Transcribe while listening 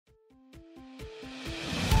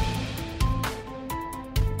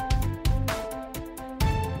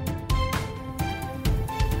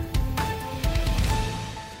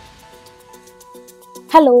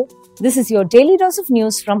Hello, this is your daily dose of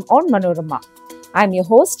news from Onmanorama. I'm your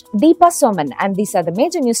host, Deepa Soman, and these are the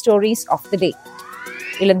major news stories of the day.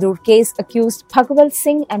 Elanthoor case accused Bhagval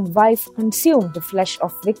Singh and wife consumed the flesh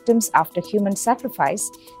of victims after human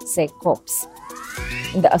sacrifice, say corpse.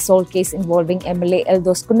 In the assault case involving MLA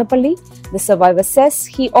Elanthoor Kunnapalli, the survivor says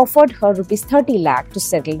he offered her Rs 30 lakh to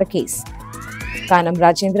settle the case. Kanam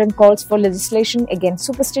Rajendran calls for legislation against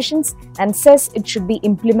superstitions and says it should be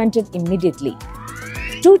implemented immediately.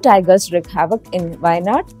 2 tigers wreak havoc in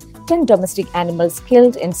Wayanad, 10 domestic animals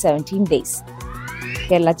killed in 17 days.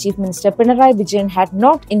 Kerala Chief Minister Pinarayi Vijayan had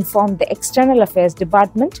not informed the External Affairs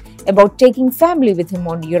Department about taking family with him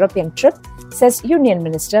on a European trip, says Union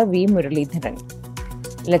Minister V. Muralidharan.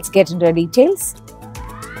 Let's get into the details.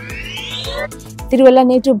 Tiruvalla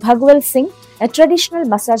native Bhagval Singh, a traditional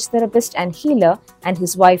massage therapist and healer, and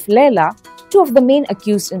his wife Leila, 2 of the main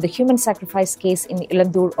accused in the human sacrifice case in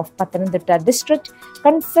Elanthoor of Pathanamthitta district,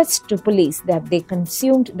 confessed to police that they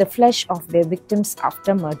consumed the flesh of their victims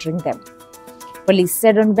after murdering them. Police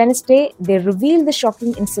said on Wednesday they revealed the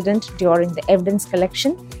shocking incident during the evidence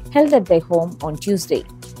collection held at their home on Tuesday.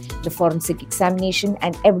 The forensic examination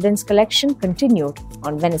and evidence collection continued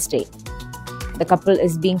on Wednesday. The couple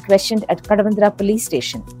is being questioned at Kadavandra police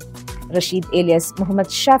station. Rashid alias Muhammad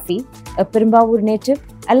Shafi, a Perumbavoor native,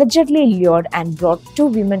 allegedly lured and brought 2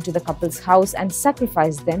 women to the couple's house and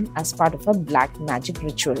sacrificed them as part of a black magic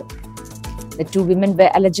ritual. The 2 women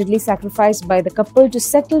were allegedly sacrificed by the couple to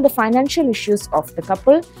settle the financial issues of the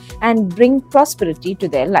couple and bring prosperity to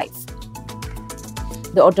their life.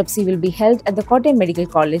 The autopsy will be held at the Kottayam Medical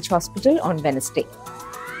College Hospital on Wednesday.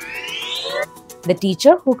 The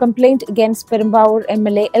teacher who complained against Perumbavoor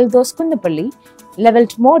MLA Elanthoor Kunnapalli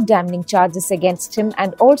levelled more damning charges against him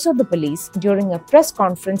and also the police during a press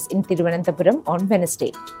conference in Thiruvananthapuram on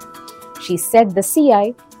Wednesday. She said the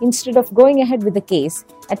CI, instead of going ahead with the case,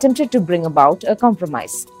 attempted to bring about a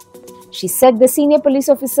compromise. She said the senior police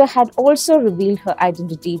officer had also revealed her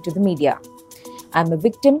identity to the media. "I'm a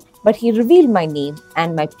victim, but he revealed my name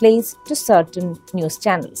and my place to certain news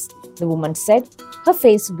channels," the woman said, her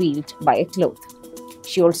face veiled by a cloth.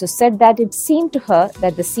 She also said that it seemed to her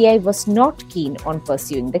that the CI was not keen on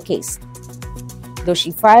pursuing the case. Though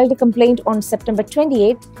she filed a complaint on September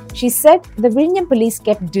 28, she said the Vizhinjam police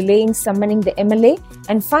kept delaying summoning the MLA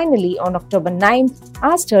and finally on October 9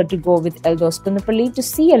 asked her to go with Elanthoor Kunnapalli to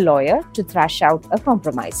see a lawyer to thrash out a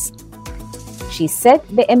compromise. She said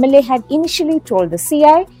the MLA had initially told the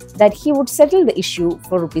CI that he would settle the issue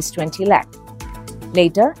for Rs 20 lakh.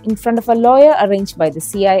 Later, in front of a lawyer arranged by the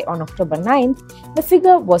CI on October 9th, the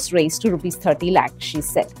figure was raised to Rs 30 lakh, she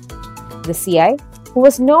said. The CI, who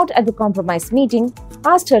was not at the compromise meeting,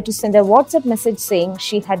 asked her to send a WhatsApp message saying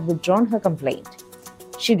she had withdrawn her complaint.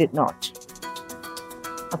 She did not.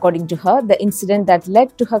 According to her, the incident that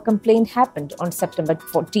led to her complaint happened on September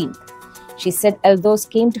 14th. She said Elanthoor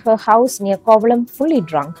came to her house near Kovalam fully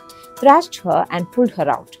drunk, thrashed her and pulled her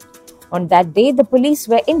out. On that day, the police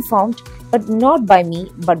were informed, but not by me,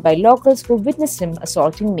 but by locals who witnessed him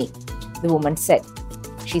assaulting me, the woman said.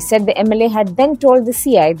 She said the MLA had then told the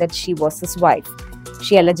CI that she was his wife.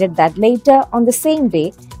 She alleged that later, on the same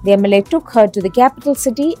day, the MLA took her to the capital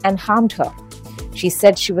city and harmed her. She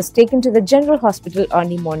said she was taken to the General Hospital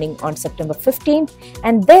early morning on September 15th,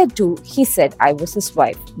 and there too, he said I was his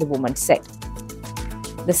wife, the woman said.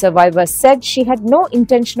 The survivor said she had no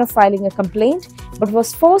intention of filing a complaint, but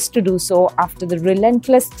was forced to do so after the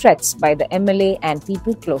relentless threats by the MLA and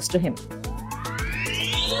people close to him.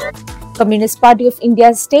 Communist Party of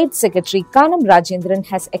India's State Secretary Kanam Rajendran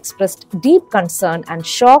has expressed deep concern and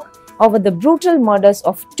shock over the brutal murders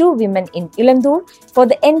of 2 women in Elanthoor for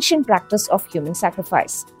the ancient practice of human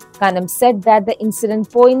sacrifice. Kanam said that the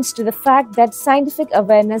incident points to the fact that scientific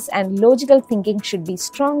awareness and logical thinking should be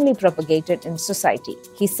strongly propagated in society.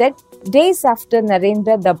 He said, days after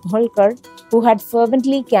Narendra Dabholkar, who had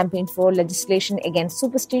fervently campaigned for legislation against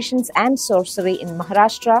superstitions and sorcery in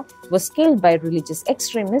Maharashtra, was killed by religious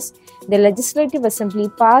extremists, the Legislative Assembly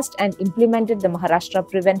passed and implemented the Maharashtra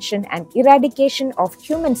Prevention and Eradication of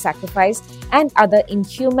Human Sacrifice and Other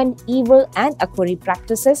Inhuman, Evil and Akori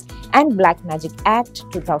Practices and Black Magic Act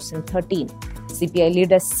 2013. CPI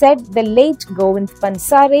leaders said the late Govind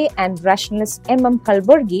Pansare and rationalist M.M.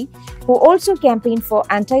 Kalburgi, who also campaigned for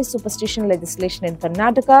anti-superstition legislation in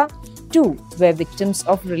Karnataka, too were victims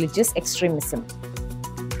of religious extremism.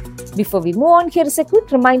 Before we move on, here is a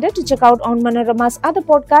quick reminder to check out Onmanorama's other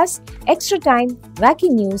podcasts, Extra Time, Wacky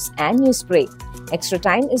News and News Break. Extra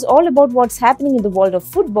Time is all about what's happening in the world of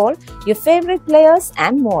football, your favorite players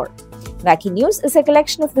and more. Wacky News is a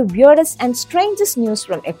collection of the weirdest and strangest news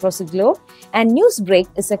from across the globe, and Newsbreak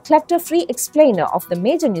is a clutter-free explainer of the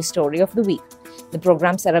major news story of the week. The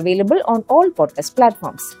programs are available on all podcast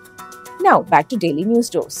platforms. Now, back to Daily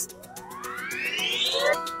News Dose.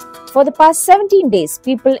 For the past 17 days,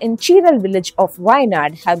 people in Chiral village of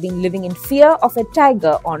Wayanad have been living in fear of a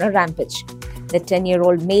tiger on a rampage. The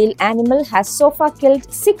 10-year-old male animal has so far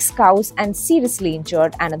killed 6 cows and seriously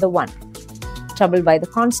injured another one. Troubled by the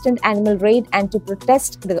constant animal raid and to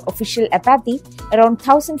protest the official apathy, around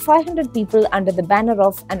 1,500 people under the banner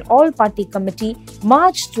of an all-party committee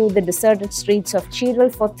marched through the deserted streets of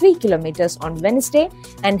Chiral for 3 kilometers on Wednesday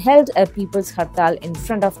and held a People's Hartal in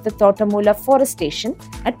front of the Thotamula forest station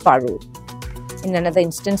at Parur. In another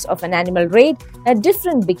instance of an animal raid, a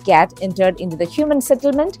different big cat entered into the human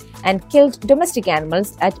settlement and killed domestic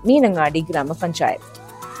animals at Meenangadi Grama Panchayat.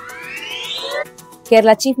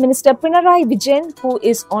 Kerala Chief Minister Pinarayi Vijayan, who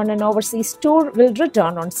is on an overseas tour, will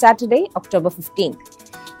return on Saturday, October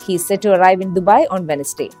 15th. He is set to arrive in Dubai on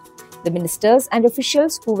Wednesday. The ministers and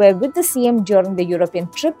officials who were with the CM during the European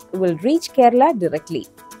trip will reach Kerala directly.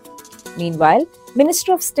 Meanwhile,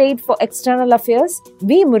 Minister of State for External Affairs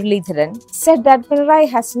V. Muralidharan said that Pinarayi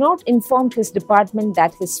has not informed his department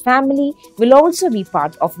that his family will also be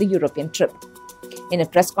part of the European trip. In a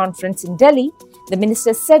press conference in Delhi, the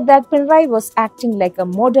minister said that Pinarayi was acting like a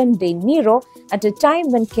modern-day Nero at a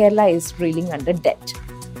time when Kerala is reeling under debt.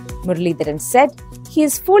 Muralidharan said he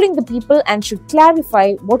is fooling the people and should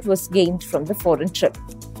clarify what was gained from the foreign trip.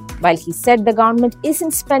 While he said the government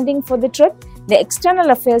isn't spending for the trip, the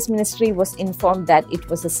External Affairs Ministry was informed that it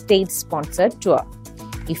was a state-sponsored tour.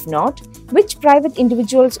 If not, which private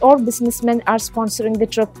individuals or businessmen are sponsoring the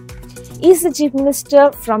trip? Is the Chief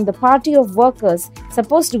Minister from the Party of Workers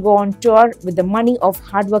supposed to go on tour with the money of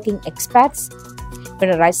hardworking expats?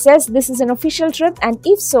 Pinarayi says this is an official trip, and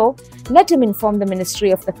if so, let him inform the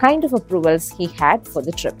ministry of the kind of approvals he had for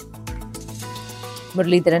the trip.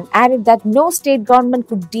 Muralidharan added that no state government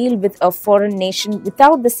could deal with a foreign nation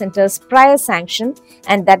without the centre's prior sanction,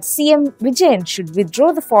 and that CM Vijayan should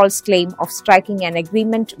withdraw the false claim of striking an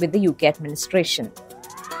agreement with the UK administration.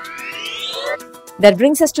 That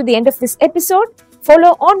brings us to the end of this episode.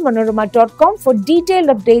 Follow Onmanorama.com for detailed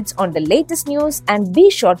updates on the latest news, and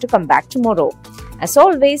be sure to come back tomorrow. As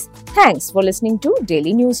always, thanks for listening to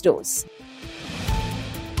Daily News Dose.